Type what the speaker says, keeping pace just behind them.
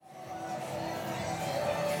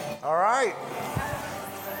All right.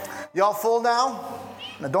 Y'all full now?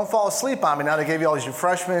 Now don't fall asleep on me. Now they gave you all these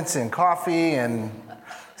refreshments and coffee and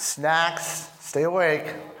snacks. Stay awake.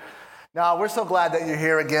 Now, we're so glad that you're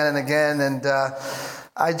here again and again. And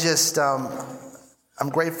I'm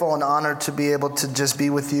grateful and honored to be able to just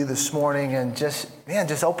be with you this morning and just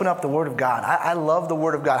open up the Word of God. I love the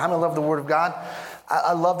Word of God. How many love the Word of God?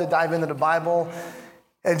 I love to dive into the Bible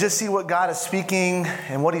and just see what God is speaking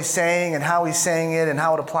and what He's saying and how He's saying it and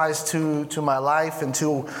how it applies to my life and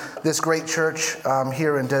to this great church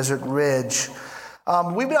here in Desert Ridge.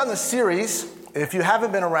 We've been on the series. If you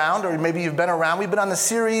haven't been around, or maybe you've been around, we've been on the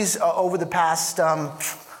series over the past about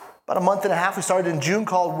a month and a half. We started in June,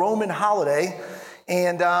 called Roman Holiday.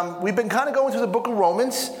 And we've been kind of going through the book of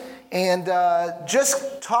Romans and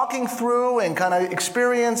just talking through and kind of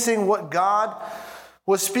experiencing what God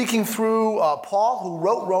was speaking through Paul, who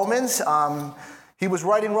wrote Romans. He was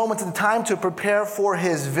writing Romans at the time to prepare for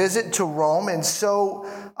his visit to Rome. And so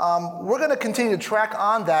we're going to continue to track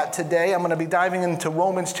on that today. I'm going to be diving into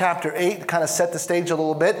Romans chapter 8 to kind of set the stage a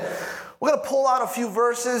little bit. We're going to pull out a few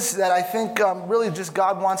verses that I think really just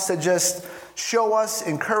God wants to just show us,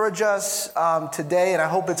 encourage us today. And I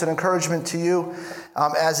hope it's an encouragement to you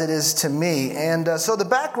as it is to me. And so the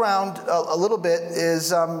background a little bit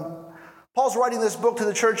is Paul's writing this book to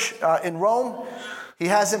the church in Rome. He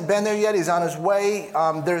hasn't been there yet. He's on his way.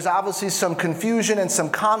 There's obviously some confusion and some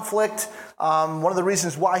conflict. One of the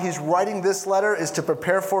reasons why he's writing this letter is to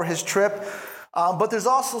prepare for his trip. But there's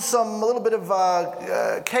also a little bit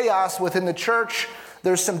of chaos within the church.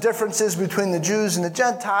 There's some differences between the Jews and the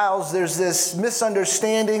Gentiles. There's this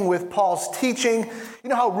misunderstanding with Paul's teaching. You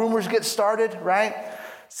know how rumors get started, right?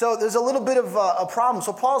 So there's a little bit of a problem.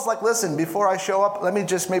 So Paul's like, listen, before I show up, let me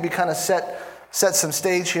just maybe kind of set some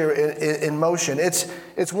stage here in motion.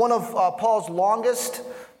 It's one of Paul's longest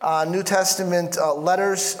New Testament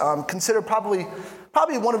letters, considered probably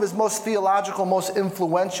one of his most theological, most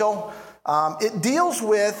influential. It deals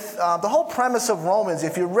with the whole premise of Romans.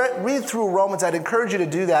 If you read through Romans, I'd encourage you to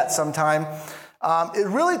do that sometime. It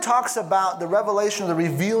really talks about the revelation, the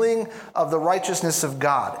revealing of the righteousness of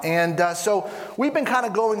God. And so we've been kind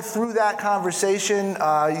of going through that conversation.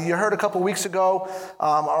 You heard a couple weeks ago,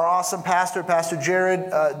 our awesome pastor, Pastor Jared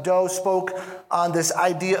Doe, spoke on this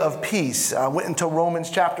idea of peace. Went into Romans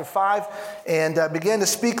chapter 5 and began to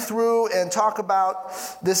speak through and talk about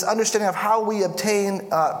this understanding of how we obtain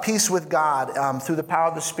peace with God through the power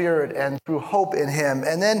of the Spirit and through hope in Him.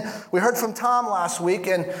 And then we heard from Tom last week,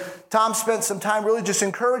 and Tom spent some time really just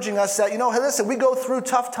encouraging us that, hey, listen, we go through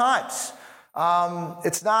tough times.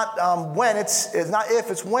 It's not when, it's not if,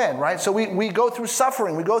 it's when, right? So we go through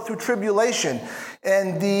suffering, we go through tribulation,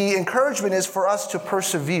 and the encouragement is for us to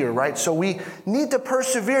persevere, right? So we need to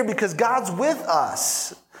persevere because God's with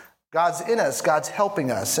us. God's in us. God's helping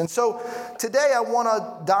us. And so today I want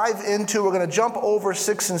to dive into, we're going to jump over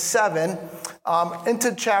 6 and 7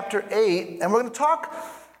 into chapter 8, and we're going to talk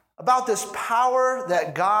about this power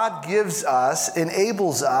that God gives us,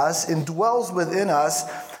 enables us, indwells within us,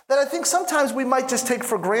 that I think sometimes we might just take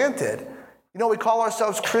for granted. We call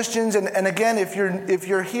ourselves Christians, and again, if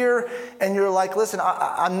you're here and you're like, listen,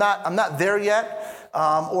 I'm not there yet,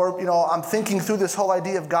 or I'm thinking through this whole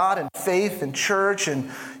idea of God and faith and church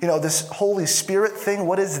and this Holy Spirit thing.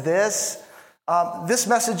 What is this? This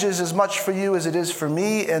message is as much for you as it is for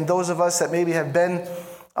me and those of us that maybe have been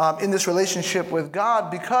in this relationship with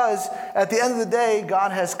God, because at the end of the day,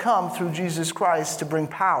 God has come through Jesus Christ to bring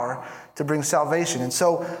power, to bring salvation. And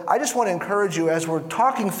so I just want to encourage you as we're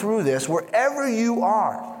talking through this, wherever you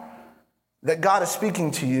are, that God is speaking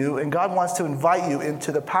to you and God wants to invite you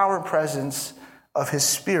into the power and presence of His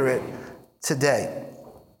Spirit today.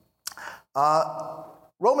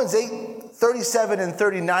 Romans 8, 37 and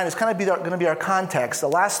 39 is kind of going to be our context, the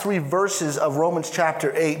last 3 verses of Romans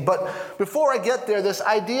chapter 8. But before I get there, this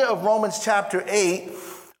idea of Romans chapter 8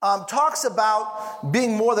 talks about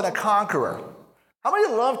being more than a conqueror. How many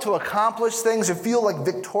of you love to accomplish things and feel like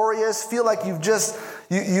victorious, feel like you've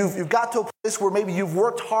got to a place where maybe you've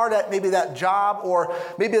worked hard at maybe that job, or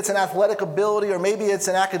maybe it's an athletic ability, or maybe it's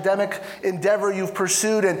an academic endeavor you've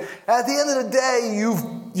pursued, and at the end of the day,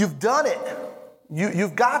 you've done it.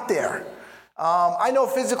 You've got there. I know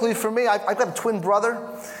physically for me, I've got a twin brother,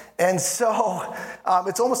 and so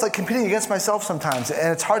it's almost like competing against myself sometimes,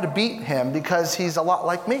 and it's hard to beat him because he's a lot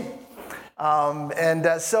like me.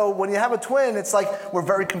 So when you have a twin, it's like we're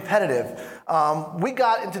very competitive. We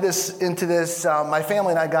got into this. My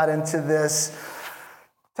family and I got into this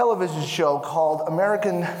television show called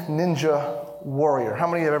American Ninja Warrior. How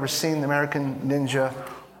many have ever seen American Ninja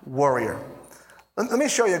Warrior? Let me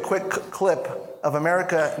show you a quick clip of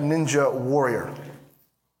American Ninja Warrior.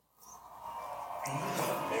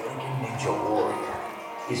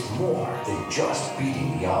 is more than just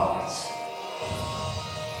beating the odds.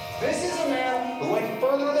 This is a man who went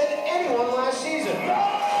further than anyone last season.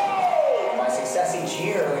 My success each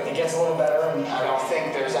year, it gets a little better, and I don't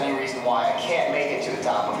think there's any reason why I can't make it to the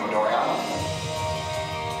top of Midoriya.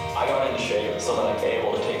 I got into shape so that I'd be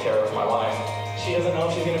able to take care of my wife. She doesn't know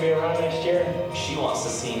if she's going to be around next year. She wants to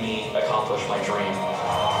see me accomplish my dream.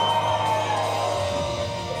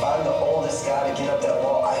 If I'm the oldest guy to get up that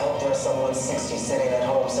wall, I hope there's someone 60 sitting at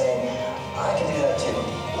home saying, I can do that too.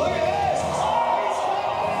 Look at this!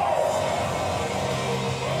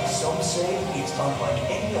 Some say it's unlike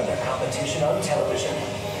any other competition on television.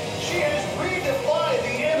 She has redefined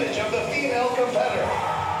the image of the female competitor.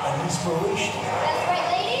 An inspiration. That's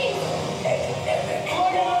right, ladies. And an epic.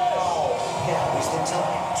 Look at this! Now is the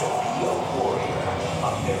time to be a warrior.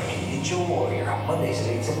 American Ninja Warrior. Mondays at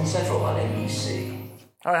 8, 7 Central on NBC.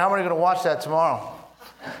 All right, how many are going to watch that tomorrow?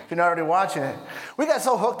 If you're not already watching it. We got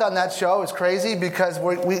so hooked on that show, it's crazy, because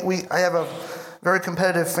I have a very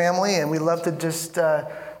competitive family, and we love to just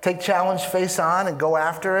take challenge face on and go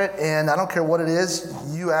after it. And I don't care what it is.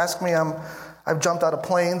 You ask me, I've jumped out of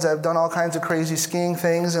planes. I've done all kinds of crazy skiing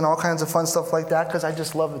things and all kinds of fun stuff like that because I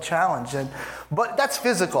just love the challenge. But that's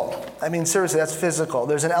physical. I mean, seriously, that's physical.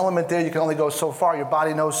 There's an element there. You can only go so far. Your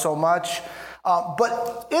body knows so much.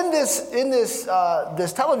 But in this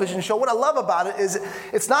television show, what I love about it is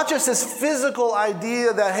it's not just this physical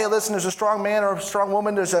idea that, hey, listen, there's a strong man or a strong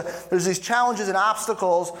woman. There's these challenges and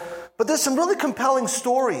obstacles. But there's some really compelling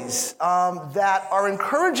stories that are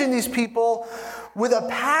encouraging these people with a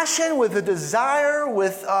passion, with a desire,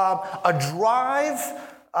 with a drive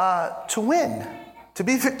to win, to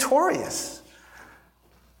be victorious.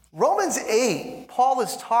 Romans 8, Paul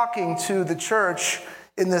is talking to the church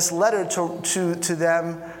in this letter to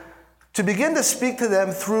them to begin to speak to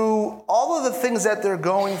them through all of the things that they're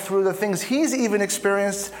going through, the things he's even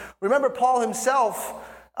experienced. Remember, Paul himself,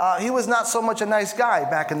 he was not so much a nice guy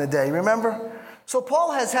back in the day, remember? So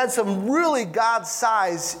Paul has had some really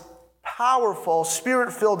God-sized, powerful,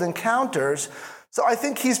 spirit-filled encounters. So I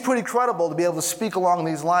think he's pretty credible to be able to speak along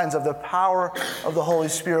these lines of the power of the Holy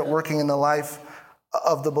Spirit working in the life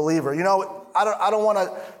of the believer. You know, I don't want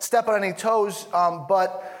to step on any toes,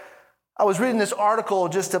 but I was reading this article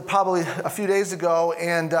just probably a few days ago,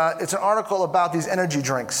 and it's an article about these energy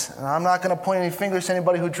drinks. And I'm not going to point any fingers to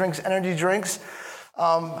anybody who drinks energy drinks.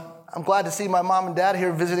 I'm glad to see my mom and dad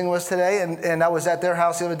here visiting with us today, and I was at their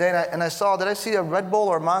house the other day, and I saw, did I see a Red Bull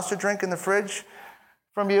or a Monster drink in the fridge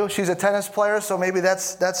from you? She's a tennis player, so maybe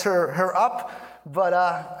that's her up, but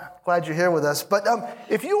glad you're here with us. But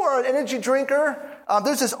if you are an energy drinker,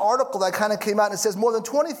 there's this article that kind of came out and it says more than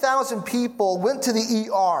 20,000 people went to the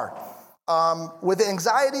ER with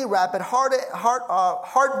anxiety, rapid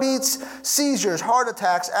heartbeats, seizures, heart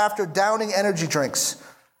attacks after downing energy drinks.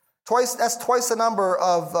 That's twice the number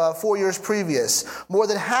of 4 years previous. More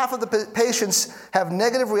than half of the patients have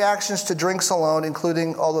negative reactions to drinks alone,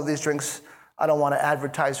 including all of these drinks. I don't want to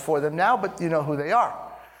advertise for them now, but you know who they are.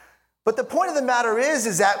 But the point of the matter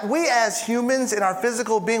is that we as humans in our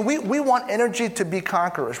physical being, we want energy to be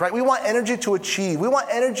conquerors, right? We want energy to achieve. We want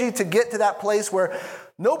energy to get to that place where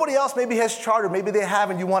nobody else maybe has charted, maybe they have,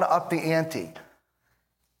 and you want to up the ante.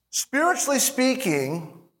 Spiritually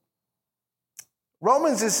speaking,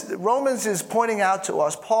 Romans is pointing out to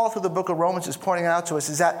us, Paul through the book of Romans is pointing out to us,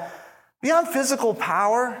 is that beyond physical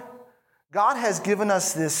power, God has given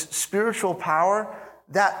us this spiritual power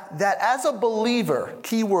that as a believer,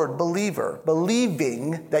 keyword believer,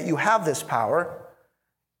 believing that you have this power,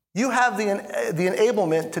 you have the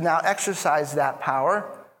enablement to now exercise that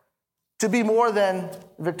power to be more than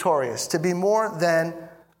victorious, to be more than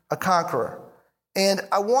a conqueror. And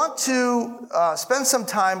I want to spend some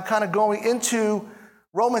time kind of going into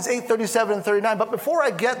Romans 8, 37 and 39. But before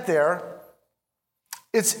I get there,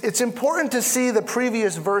 it's important to see the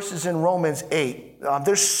previous verses in Romans 8.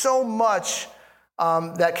 There's so much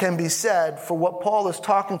that can be said for what Paul is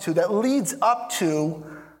talking to that leads up to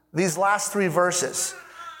these last three verses.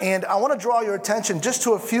 And I want to draw your attention just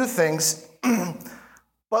to a few things.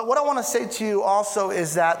 But what I want to say to you also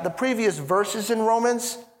is that the previous verses in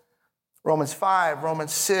Romans 5,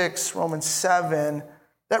 Romans 6, Romans 7,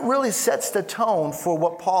 that really sets the tone for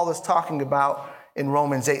what Paul is talking about in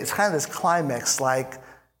Romans 8. It's kind of this climax, like,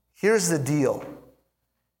 here's the deal.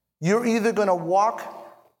 You're either going to walk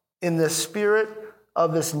in the spirit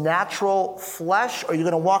of this natural flesh, or you're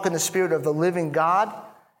going to walk in the spirit of the living God,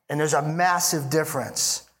 and there's a massive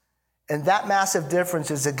difference. And that massive difference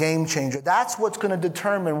is a game changer. That's what's going to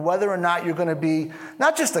determine whether or not you're going to be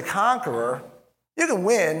not just a conqueror, you can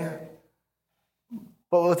win,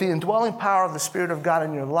 But with the indwelling power of the Spirit of God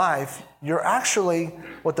in your life, you're actually,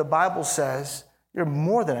 what the Bible says, you're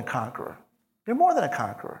more than a conqueror. You're more than a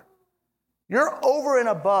conqueror. You're over and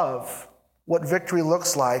above what victory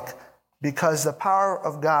looks like because the power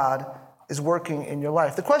of God is working in your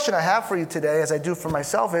life. The question I have for you today, as I do for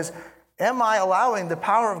myself, is, am I allowing the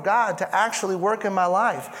power of God to actually work in my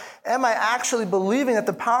life? Am I actually believing that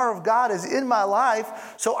the power of God is in my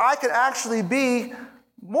life so I can actually be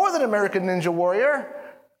more than an American Ninja Warrior?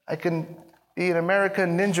 I can be an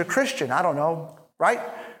American Ninja Christian. I don't know, right?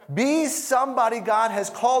 Be somebody God has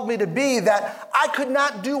called me to be that I could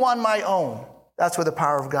not do on my own. That's where the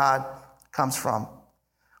power of God comes from.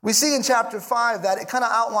 We see in chapter 5 that it kind of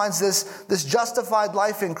outlines this justified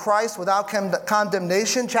life in Christ without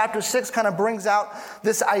condemnation. Chapter 6 kind of brings out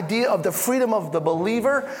this idea of the freedom of the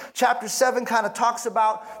believer. Chapter 7 kind of talks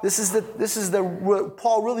about,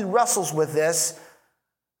 Paul really wrestles with this,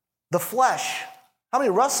 the flesh. How many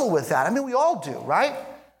wrestle with that? I mean, we all do, right?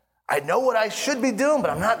 I know what I should be doing, but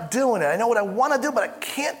I'm not doing it. I know what I want to do, but I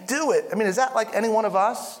can't do it. I mean, is that like any one of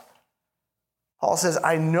us? Paul says,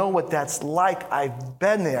 I know what that's like. I've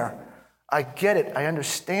been there. I get it. I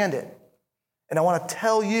understand it. And I want to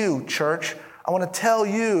tell you, church, I want to tell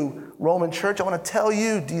you, Roman church, I want to tell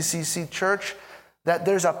you, DCC church, that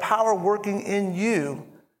there's a power working in you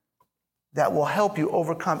that will help you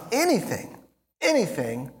overcome anything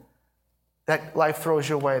that life throws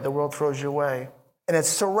your way, the world throws your way. And it's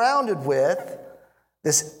surrounded with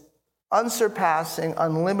this unsurpassing,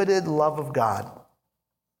 unlimited love of God.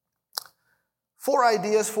 4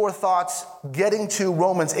 ideas, 4 thoughts, getting to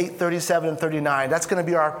Romans 8:37 and 39. That's going to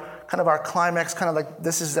be our climax, kind of like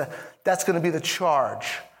that's going to be the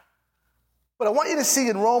charge. But I want you to see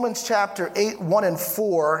in Romans chapter 8, 1 and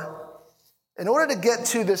 4, in order to get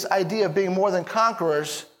to this idea of being more than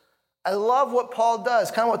conquerors, I love what Paul does.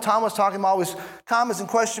 Kind of what Tom was talking about, always commas and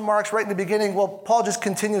question marks right in the beginning. Well, Paul just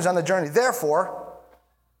continues on the journey. Therefore,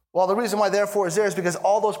 well, the reason why therefore is there is because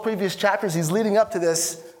all those previous chapters, he's leading up to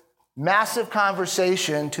this massive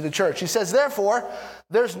conversation to the church. He says, therefore,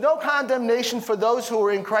 there's no condemnation for those who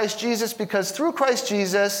are in Christ Jesus, because through Christ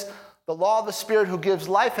Jesus, the law of the Spirit who gives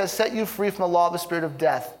life has set you free from the law of the spirit of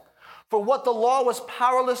death. For what the law was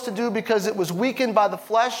powerless to do because it was weakened by the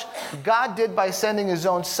flesh, God did by sending his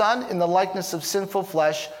own Son in the likeness of sinful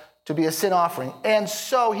flesh to be a sin offering. And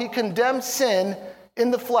so he condemned sin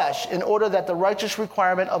in the flesh in order that the righteous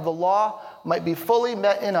requirement of the law might be fully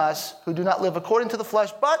met in us who do not live according to the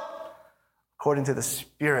flesh, but according to the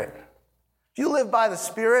Spirit. If you live by the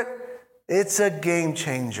Spirit, it's a game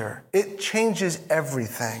changer. It changes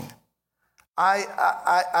everything. I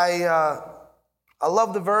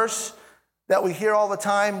love the verse that we hear all the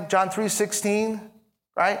time, John 3:16,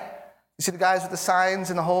 right? You see the guys with the signs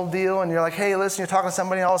and the whole deal, and you're like, hey, listen, you're talking to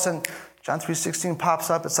somebody, and all of a sudden, John 3:16 pops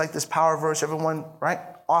up. It's like this power verse. Everyone, right?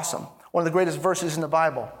 Awesome. One of the greatest verses in the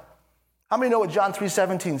Bible. How many know what John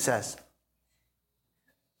 3:17 says?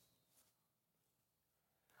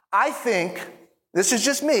 I think, this is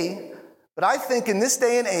just me, but I think in this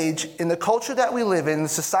day and age, in the culture that we live in, the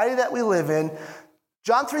society that we live in,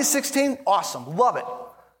 John 3:16, awesome, love it.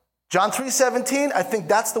 John 3:17, I think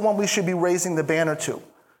that's the one we should be raising the banner to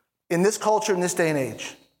in this culture, in this day and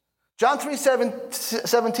age. John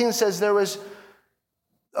 3:17 says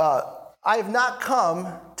I have not come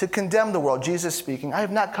to condemn the world, Jesus speaking. I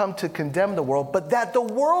have not come to condemn the world, but that the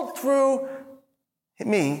world through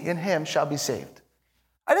me, in him, shall be saved.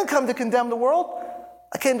 I didn't come to condemn the world.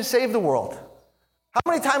 I came to save the world. How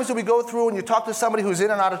many times do we go through and you talk to somebody who's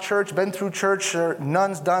in and out of church, been through church, or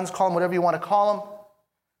nuns, duns, call them whatever you want to call them,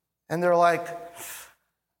 and they're like,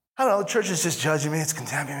 I don't know, the church is just judging me, it's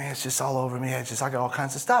condemning me, it's just all over me, I got all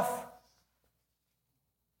kinds of stuff.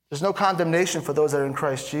 There's no condemnation for those that are in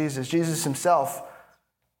Christ Jesus. Jesus himself,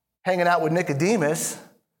 hanging out with Nicodemus,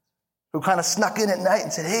 who kind of snuck in at night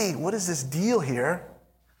and said, hey, what is this deal here?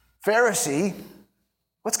 Pharisee,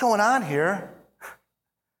 what's going on here?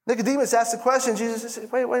 Nicodemus asked the question. Jesus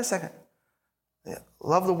said, wait a second.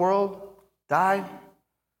 Love the world, die.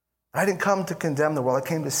 I didn't come to condemn the world. I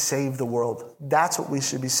came to save the world. That's what we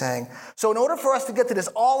should be saying. So in order for us to get to this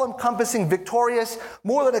all-encompassing, victorious,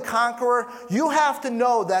 more than a conqueror, you have to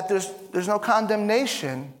know that there's no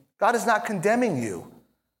condemnation. God is not condemning you.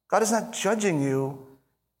 God is not judging you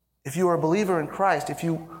if you are a believer in Christ. If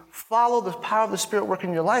you follow the power of the Spirit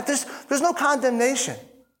working in your life, there's no condemnation.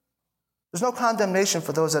 There's no condemnation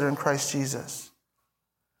for those that are in Christ Jesus.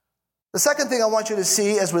 The second thing I want you to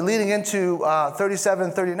see as we're leading into 37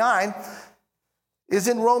 and 39 is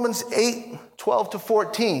in Romans 8, 12 to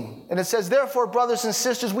 14. And it says, therefore, brothers and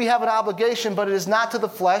sisters, we have an obligation, but it is not to the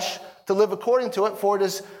flesh to live according to it, for it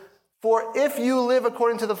is For if you live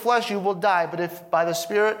according to the flesh, you will die. But if by the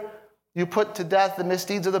Spirit you put to death the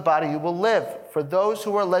misdeeds of the body, you will live. For those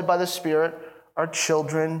who are led by the Spirit are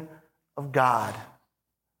children of God.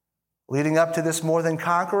 Leading up to this more than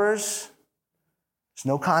conquerors, there's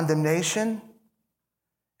no condemnation.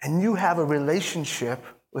 And you have a relationship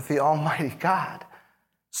with the Almighty God.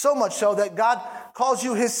 So much so that God calls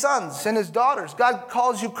you his sons and his daughters. God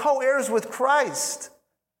calls you co-heirs with Christ.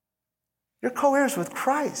 You're co-heirs with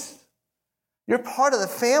Christ. You're part of the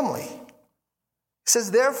family. He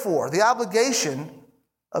says, therefore, the obligation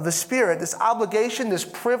of the Spirit, this obligation, this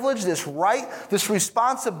privilege, this right, this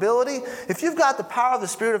responsibility, if you've got the power of the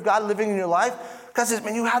Spirit of God living in your life, God says,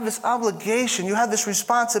 man, you have this obligation, you have this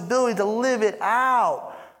responsibility to live it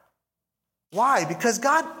out. Why? Because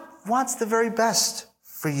God wants the very best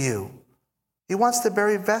for you. He wants the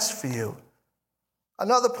very best for you.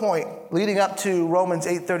 Another point leading up to Romans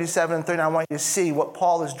 8:37 and 39, I want you to see what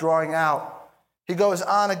Paul is drawing out. He goes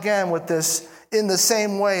on again with this in the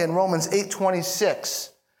same way in Romans 8:26.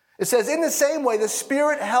 It says, in the same way, the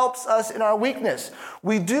Spirit helps us in our weakness.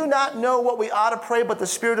 We do not know what we ought to pray, but the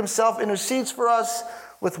Spirit himself intercedes for us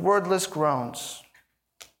with wordless groans.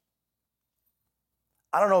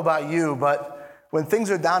 I don't know about you, but when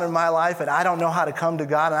things are down in my life and I don't know how to come to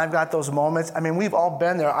God and I've got those moments, I mean, we've all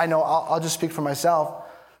been there. I know, I'll just speak for myself.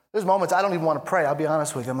 There's moments I don't even want to pray. I'll be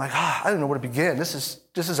honest with you. I'm like, I don't know where to begin. This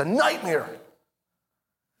is a nightmare.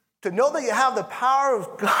 To know that you have the power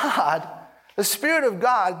of God, the Spirit of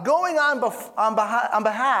God, going on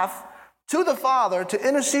behalf to the Father to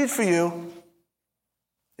intercede for you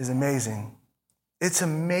is amazing. It's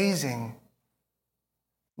amazing.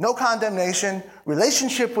 No condemnation,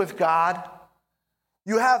 relationship with God.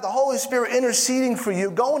 You have the Holy Spirit interceding for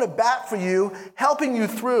you, going to bat for you, helping you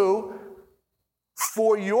through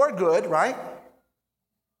for your good, right?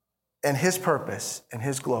 And his purpose and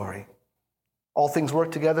his glory. All things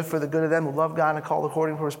work together for the good of them who love God and are called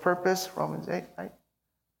according to his purpose, Romans 8, right?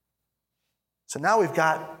 So now we've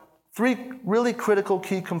got three really critical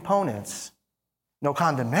key components. No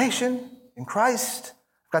condemnation in Christ.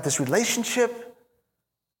 I've got this relationship.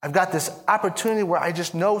 I've got this opportunity where I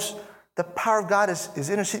just know the power of God is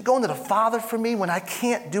interceding, going to the Father for me when I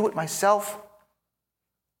can't do it myself.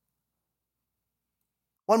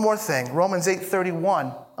 One more thing, Romans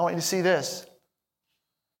 8:31. I want you to see this.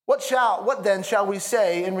 What then shall we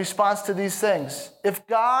say in response to these things? If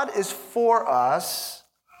God is for us,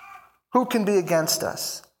 who can be against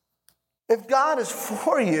us? If God is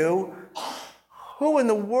for you, who in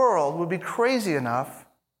the world would be crazy enough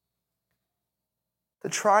to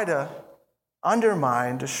try to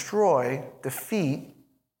undermine, destroy, defeat,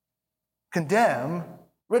 condemn,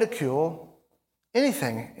 ridicule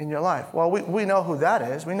anything in your life? Well, we know who that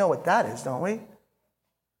is. We know what that is, don't we?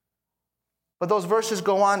 But those verses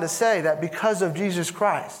go on to say that because of Jesus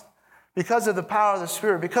Christ, because of the power of the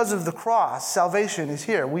Spirit, because of the cross, salvation is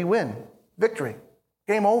here. We win. Victory.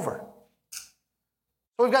 Game over.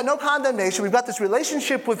 So we've got no condemnation. We've got this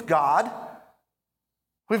relationship with God.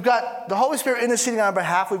 We've got the Holy Spirit interceding on our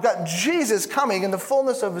behalf. We've got Jesus coming in the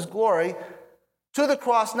fullness of his glory to the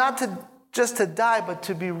cross, not just to die, but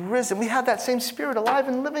to be risen. We have that same Spirit alive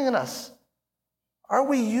and living in us. Are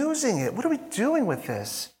we using it? What are we doing with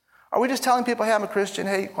this? Are we just telling people, hey, I'm a Christian.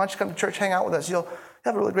 Hey, why don't you come to church, hang out with us? You'll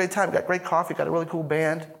have a really great time. We've got great coffee, got a really cool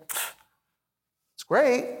band. It's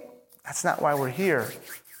great. That's not why we're here.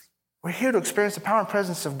 We're here to experience the power and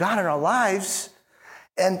presence of God in our lives.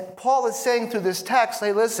 And Paul is saying through this text,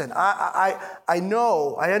 hey, listen, I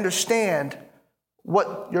know, I understand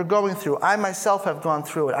what you're going through. I myself have gone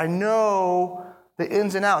through it. I know the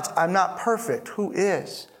ins and outs. I'm not perfect. Who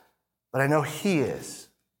is? But I know he is.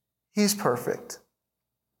 He's perfect.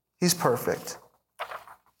 He's perfect.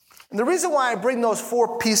 And the reason why I bring those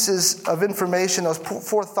four pieces of information, those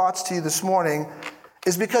four thoughts to you this morning,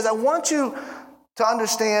 is because I want you to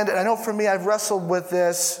understand, and I know for me, I've wrestled with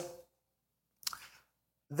this,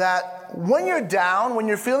 that when you're down, when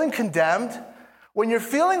you're feeling condemned, when you're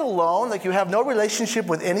feeling alone, like you have no relationship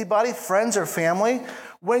with anybody, friends or family,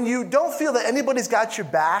 when you don't feel that anybody's got your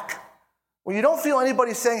back, when you don't feel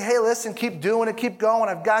anybody saying, hey, listen, keep doing it, keep going,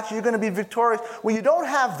 I've got you, you're going to be victorious. When you don't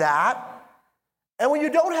have that, and when you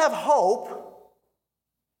don't have hope,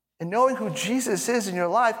 and knowing who Jesus is in your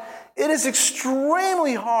life, it is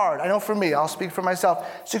extremely hard. I know for me, I'll speak for myself,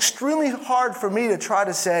 it's extremely hard for me to try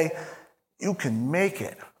to say, you can make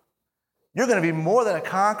it. You're going to be more than a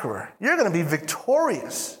conqueror. You're going to be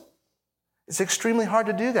victorious. It's extremely hard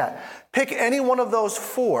to do that. Pick any one of those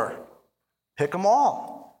four. Pick them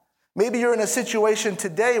all. Maybe you're in a situation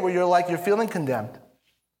today where you're feeling condemned.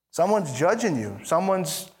 Someone's judging you.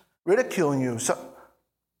 Someone's ridiculing you.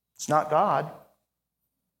 It's not God.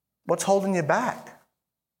 What's holding you back?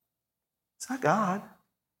 It's not God.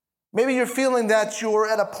 Maybe you're feeling that you're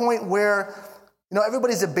at a point where,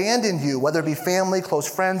 everybody's abandoned you, whether it be family, close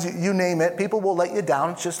friends, you name it. People will let you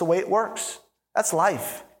down. It's just the way it works. That's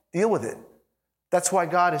life. Deal with it. That's why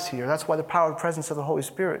God is here. That's why the power and presence of the Holy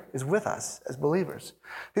Spirit is with us as believers.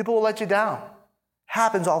 People will let you down.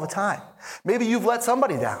 Happens all the time. Maybe you've let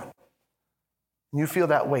somebody down, and you feel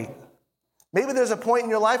that weight. Maybe there's a point in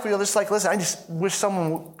your life where you're just like, listen, I just wish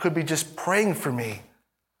someone could be just praying for me.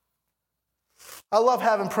 I love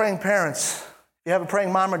having praying parents. If you have a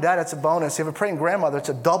praying mom or dad, that's a bonus. If you have a praying grandmother, it's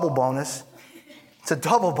a double bonus. It's a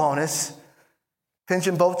double bonus.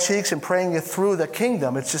 Pinching both cheeks and praying you through the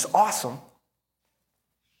kingdom. It's just awesome.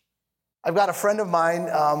 I've got a friend of mine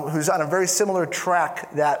who's on a very similar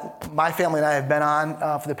track that my family and I have been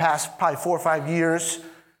on for the past probably 4 or 5 years.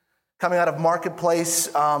 Coming out of marketplace,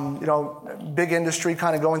 big industry,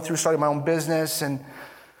 kind of going through, starting my own business and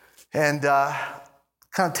kind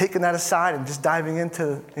of taking that aside and just diving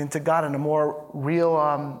into God in a more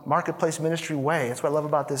real marketplace ministry way. That's what I love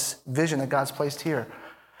about this vision that God's placed here.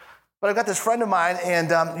 But I've got this friend of mine,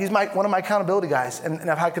 and he's one of my accountability guys. And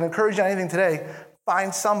if I can encourage you on anything today,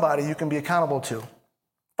 find somebody you can be accountable to.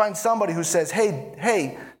 Find somebody who says,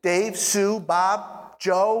 hey, Dave, Sue, Bob,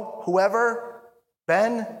 Joe, whoever,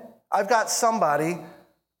 Ben, I've got somebody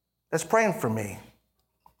that's praying for me.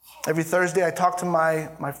 Every Thursday I talk to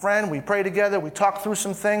my friend, we pray together, we talk through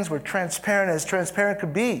some things, we're transparent as transparent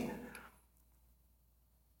could be.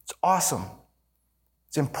 It's awesome.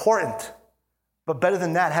 It's important. But better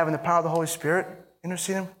than that, having the power of the Holy Spirit,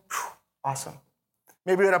 interceding, awesome.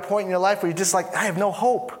 Maybe you're at a point in your life where you're just like, I have no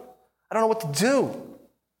hope. I don't know what to do.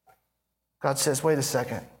 God says, wait a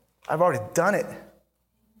second. I've already done it.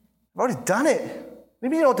 I've already done it.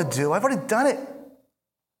 Maybe you know what to do. I've already done it.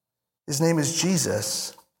 His name is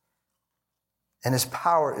Jesus. And his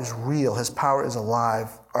power is real. His power is alive.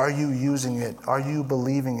 Are you using it? Are you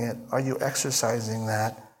believing it? Are you exercising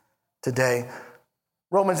that today?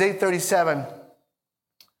 Romans 8:37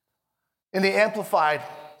 in the Amplified,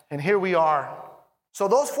 and here we are. So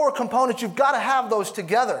those 4 components, you've got to have those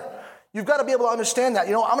together. You've got to be able to understand that.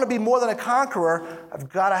 I'm going to be more than a conqueror. I've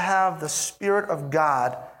got to have the Spirit of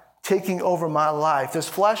God taking over my life. This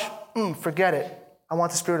flesh, forget it. I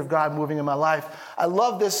want the Spirit of God moving in my life. I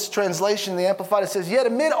love this translation in the Amplified. It says, yet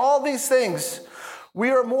amid all these things,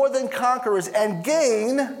 we are more than conquerors and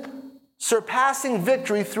gain surpassing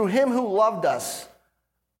victory through him who loved us.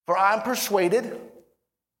 For I'm persuaded,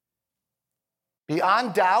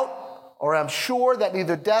 beyond doubt, or I'm sure that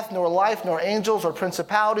neither death nor life nor angels or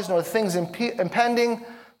principalities nor things impending,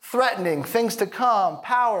 threatening, things to come,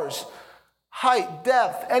 powers, height,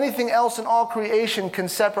 depth, anything else in all creation can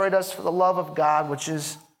separate us from the love of God, which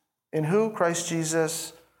is in who? Christ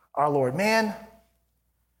Jesus, our Lord. Man,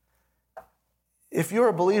 if you're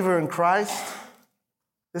a believer in Christ,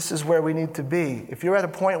 this is where we need to be. If you're at a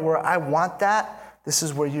point where I want that, this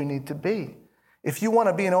is where you need to be. If you want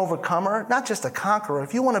to be an overcomer, not just a conqueror,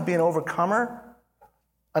 if you want to be an overcomer,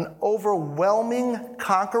 an overwhelming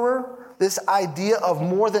conqueror, this idea of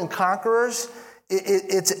more than conquerors,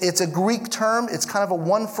 it's a Greek term. It's kind of a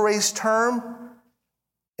one-phrase term,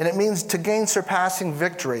 and it means to gain surpassing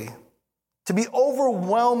victory, to be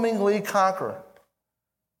overwhelmingly conqueror.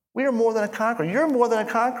 We are more than a conqueror. You're more than a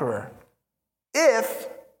conqueror if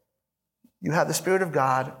you have the Spirit of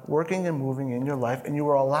God working and moving in your life, and you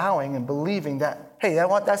are allowing and believing that, hey, I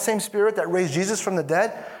want that same Spirit that raised Jesus from the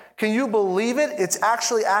dead. Can you believe it? It's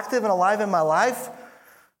actually active and alive in my life.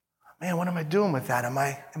 Man, what am I doing with that? Am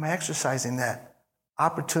I exercising that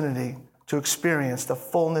opportunity to experience the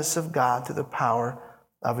fullness of God through the power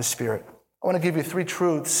of his Spirit? I want to give you 3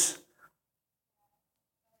 truths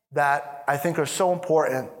that I think are so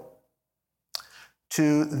important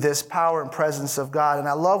to this power and presence of God. And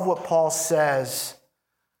I love what Paul says.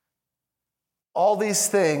 All these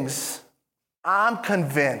things, I'm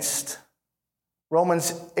convinced.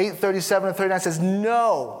 Romans 8:37 and 39 says,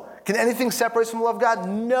 no. Can anything separate us from the love of God?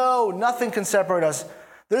 No, nothing can separate us.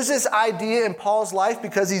 There's this idea in Paul's life,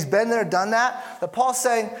 because he's been there, done that Paul's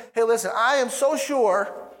saying, hey, listen, I am so sure,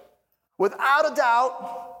 without a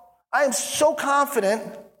doubt, I am so confident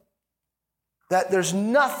that there's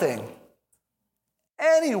nothing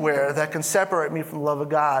anywhere that can separate me from the love of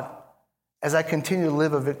God as I continue to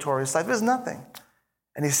live a victorious life. There's nothing.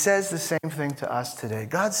 And he says the same thing to us today.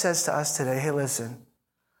 God says to us today, hey, listen,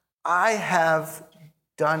 I have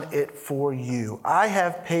done it for you. I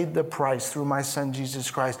have paid the price through my son,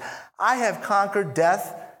 Jesus Christ. I have conquered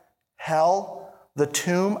death, hell, the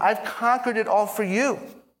tomb. I've conquered it all for you.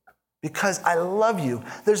 because I love you.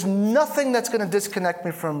 There's nothing that's going to disconnect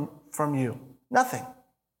me from you. Nothing.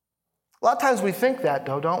 A lot of times we think that,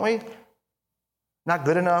 though, don't we? Not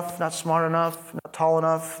good enough, not smart enough, not tall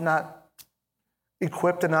enough, not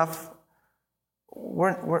equipped enough.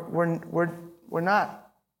 We're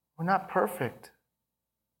not perfect,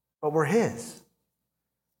 but we're His.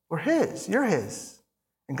 We're His. You're His.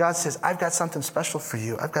 And God says, I've got something special for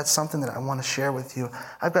you. I've got something that I want to share with you.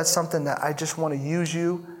 I've got something that I just want to use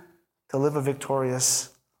you to live a victorious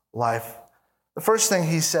life. The first thing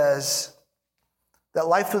He says, that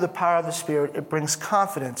life through the power of the Spirit, it brings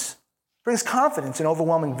confidence. It brings confidence in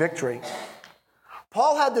overwhelming victory.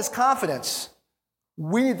 Paul had this confidence.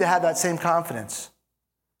 We need to have that same confidence.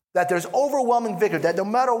 That there's overwhelming victory. That no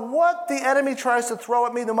matter what the enemy tries to throw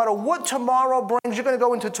at me, no matter what tomorrow brings, you're going to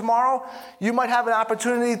go into tomorrow. You might have an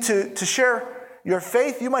opportunity to share your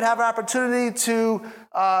faith. You might have an opportunity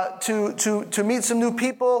to meet some new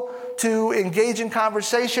people, to engage in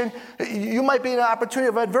conversation. You might be in an opportunity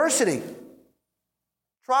of adversity,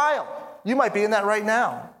 trial. You might be in that right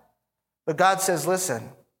now. But God says, listen,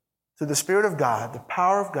 through the Spirit of God, the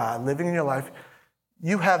power of God living in your life,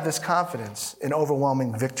 you have this confidence in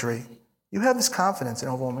overwhelming victory. You have this confidence in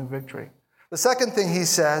overwhelming victory. The second thing He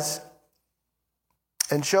says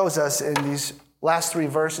and shows us in these last 3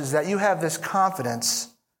 verses, that you have this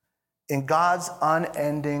confidence in God's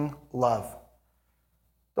unending love.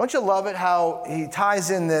 Don't you love it how He ties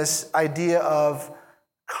in this idea of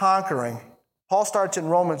conquering? Paul starts in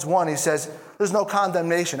Romans 1. He says, there's no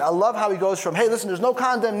condemnation. I love how he goes from, hey, listen, there's no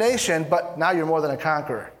condemnation, but now you're more than a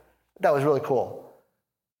conqueror. That was really cool.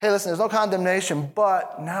 Hey, listen, there's no condemnation,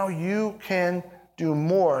 but now you can do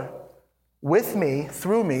more with me,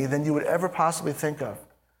 through me, than you would ever possibly think of.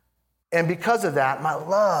 And because of that, my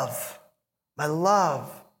love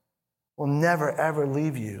will never, ever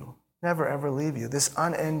leave you. Never, ever leave you. This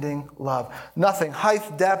unending love. Nothing,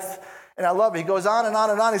 height, depth, and I love it. He goes on and on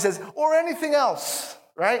and on. He says, or anything else,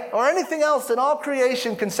 right? Or anything else in all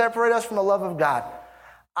creation can separate us from the love of God.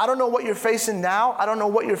 I don't know what you're facing now. I don't know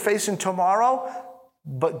what you're facing tomorrow.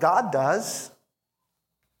 But God does.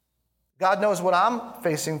 God knows what I'm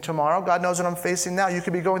facing tomorrow. God knows what I'm facing now. You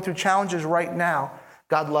could be going through challenges right now.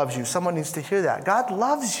 God loves you. Someone needs to hear that. God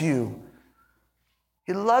loves you.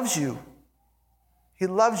 He loves you. He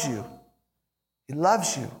loves you. He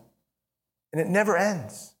loves you. And it never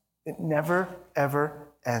ends. It never, ever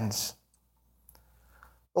ends.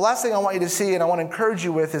 The last thing I want you to see and I want to encourage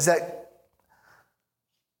you with is that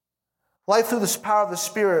life through the power of the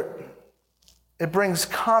Spirit, it brings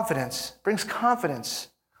confidence. Brings confidence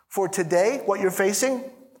for today, what you're facing,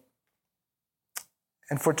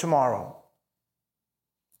 and for tomorrow.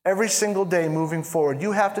 Every single day moving forward,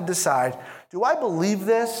 you have to decide, do I believe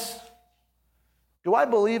this? Do I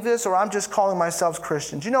believe this, or I'm just calling myself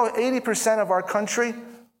Christian? Do you know 80% of our country,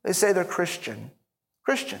 they say they're Christian.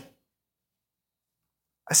 Christian.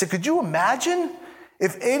 I said, could you imagine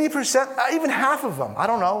if 80%, even half of them, I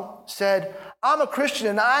don't know, said, I'm a Christian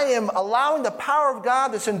and I am allowing the power of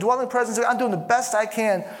God, this indwelling presence, I'm doing the best I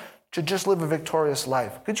can to just live a victorious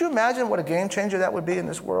life. Could you imagine what a game changer that would be in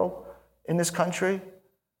this world, in this country?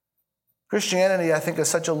 Christianity, I think, is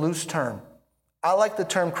such a loose term. I like the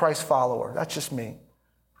term Christ follower. That's just me.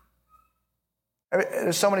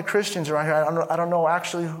 There's so many Christians around here. I don't know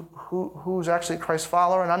actually who's actually a Christ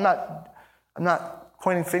follower, and I'm not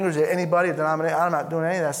pointing fingers at anybody, a denomination. I'm not doing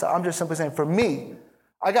any of that stuff. I'm just simply saying, for me,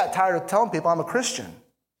 I got tired of telling people I'm a Christian.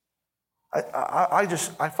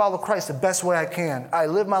 I follow Christ the best way I can. I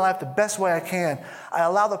live my life the best way I can. I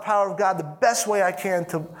allow the power of God the best way I can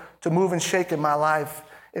to move and shake in my life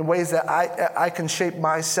in ways that I can shape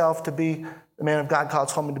myself to be the man of God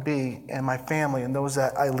God's called me to be, and my family, and those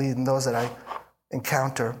that I lead, and those that I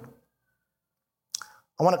encounter.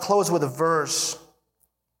 I want to close with a verse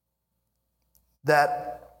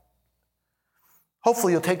that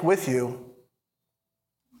hopefully you'll take with you.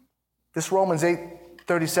 This Romans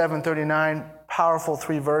 8:37-39, powerful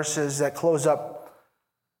 3 verses that close up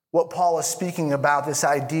what Paul is speaking about, this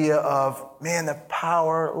idea of, man, the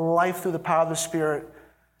power, life through the power of the Spirit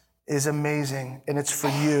is amazing. And it's for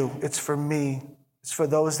you. It's for me. It's for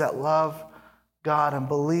those that love God and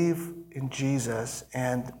believe in Jesus.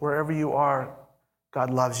 And wherever you are,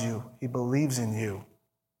 God loves you. He believes in you.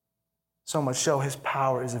 So much so, His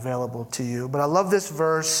power is available to you. But I love this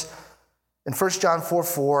verse in 1 John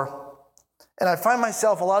 4:4. And I find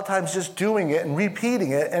myself a lot of times just doing it and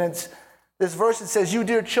repeating it. And it's this verse that says, you,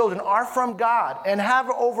 dear children, are from God and have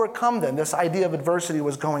overcome them. This idea of adversity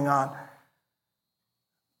was going on.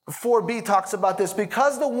 4b talks about this.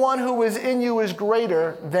 Because the one who is in you is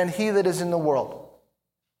greater than he that is in the world.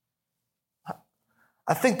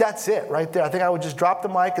 I think that's it right there. I think I would just drop the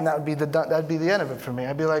mic and that'd be the end of it for me.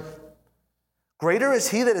 I'd be like, greater is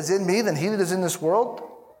he that is in me than he that is in this world?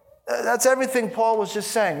 That's everything Paul was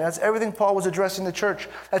just saying. That's everything Paul was addressing the church.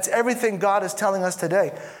 That's everything God is telling us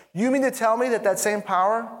today. You mean to tell me that same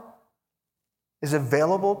power is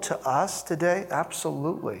available to us today?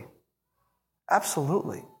 Absolutely.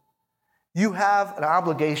 Absolutely. You have an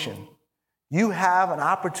obligation. You have an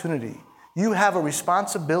opportunity. You have a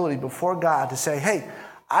responsibility before God to say, hey,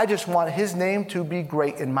 I just want his name to be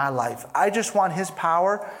great in my life. I just want his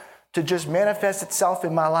power to just manifest itself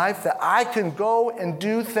in my life, that I can go and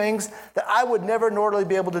do things that I would never normally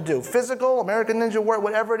be able to do. Physical, American Ninja Warrior,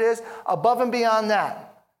 whatever it is, above and beyond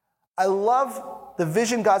that. I love the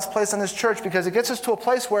vision God's placed on this church because it gets us to a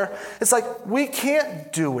place where it's like we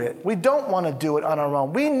can't do it. We don't want to do it on our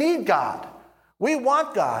own. We need God. We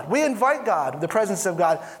want God. We invite God, the presence of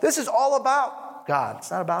God. This is all about God. It's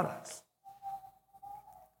not about us.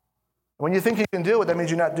 When you think you can do it, that means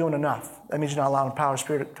you're not doing enough. That means you're not allowing the power of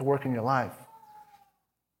Spirit to work in your life.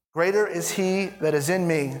 Greater is he that is in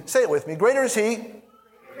me. Say it with me. Greater is he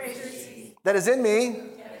that is in me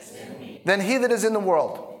than he that is in the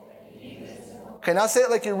world. Okay, now say it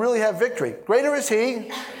like you really have victory. Greater is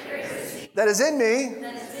he that is in me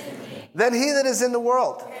than he that is in the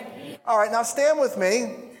world. All right, now stand with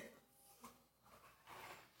me.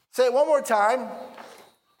 Say it one more time.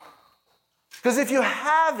 Because if you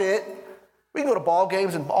have it, we can go to ball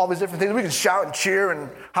games and all these different things. We can shout and cheer and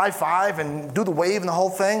high five and do the wave and the whole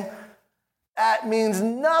thing. That means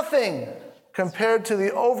nothing compared to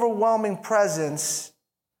the overwhelming presence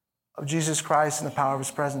of Jesus Christ and the power of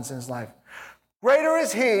his presence in his life. Greater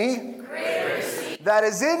is he that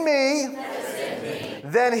is in me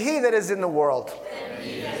than he that is in the world.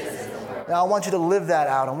 Now I want you to live that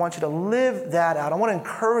out. I want you to live that out. I want to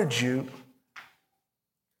encourage you,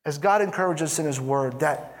 as God encourages us in his word,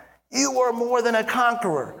 that you are more than a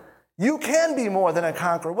conqueror. You can be more than a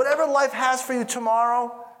conqueror. Whatever life has for you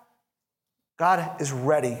tomorrow, God is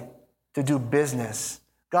ready to do business.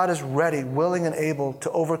 God is ready, willing, and able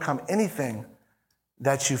to overcome anything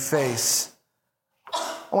that you face.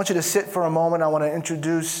 I want you to sit for a moment. I want to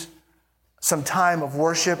introduce some time of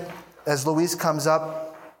worship as Luis comes up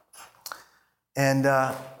and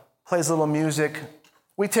plays a little music.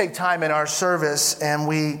 We take time in our service and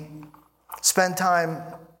we spend time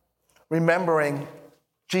remembering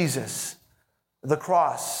Jesus, the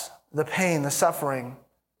cross, the pain, the suffering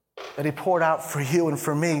that he poured out for you and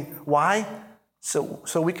for me. Why?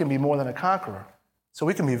 So we can be more than a conqueror. So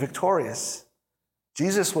we can be victorious.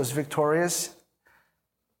 Jesus was victorious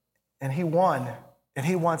and he won, and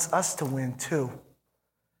he wants us to win too.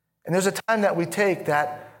 And there's a time that we take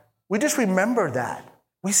that we just remember that.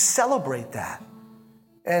 We celebrate that.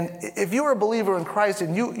 And if you're a believer in Christ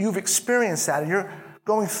and you've experienced that and you're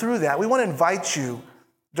going through that, we want to invite you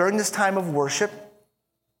during this time of worship.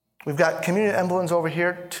 We've got communion emblems over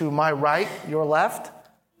here to my right, your left.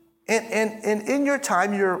 And in your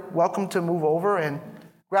time, you're welcome to move over and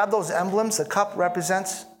grab those emblems. The cup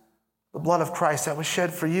represents the blood of Christ that was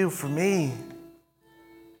shed for you, for me.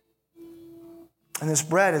 And this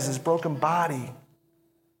bread is his broken body,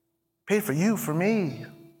 paid for you, for me.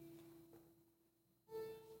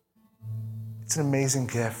 It's an amazing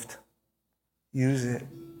gift. Use it.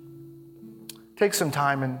 Take some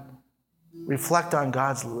time and reflect on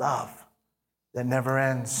God's love that never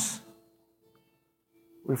ends.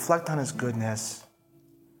 Reflect on his goodness.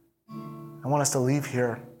 I want us to leave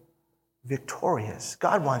here victorious.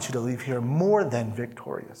 God wants you to leave here more than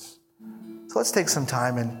victorious. So let's take some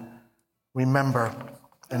time and remember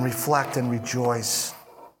and reflect and rejoice.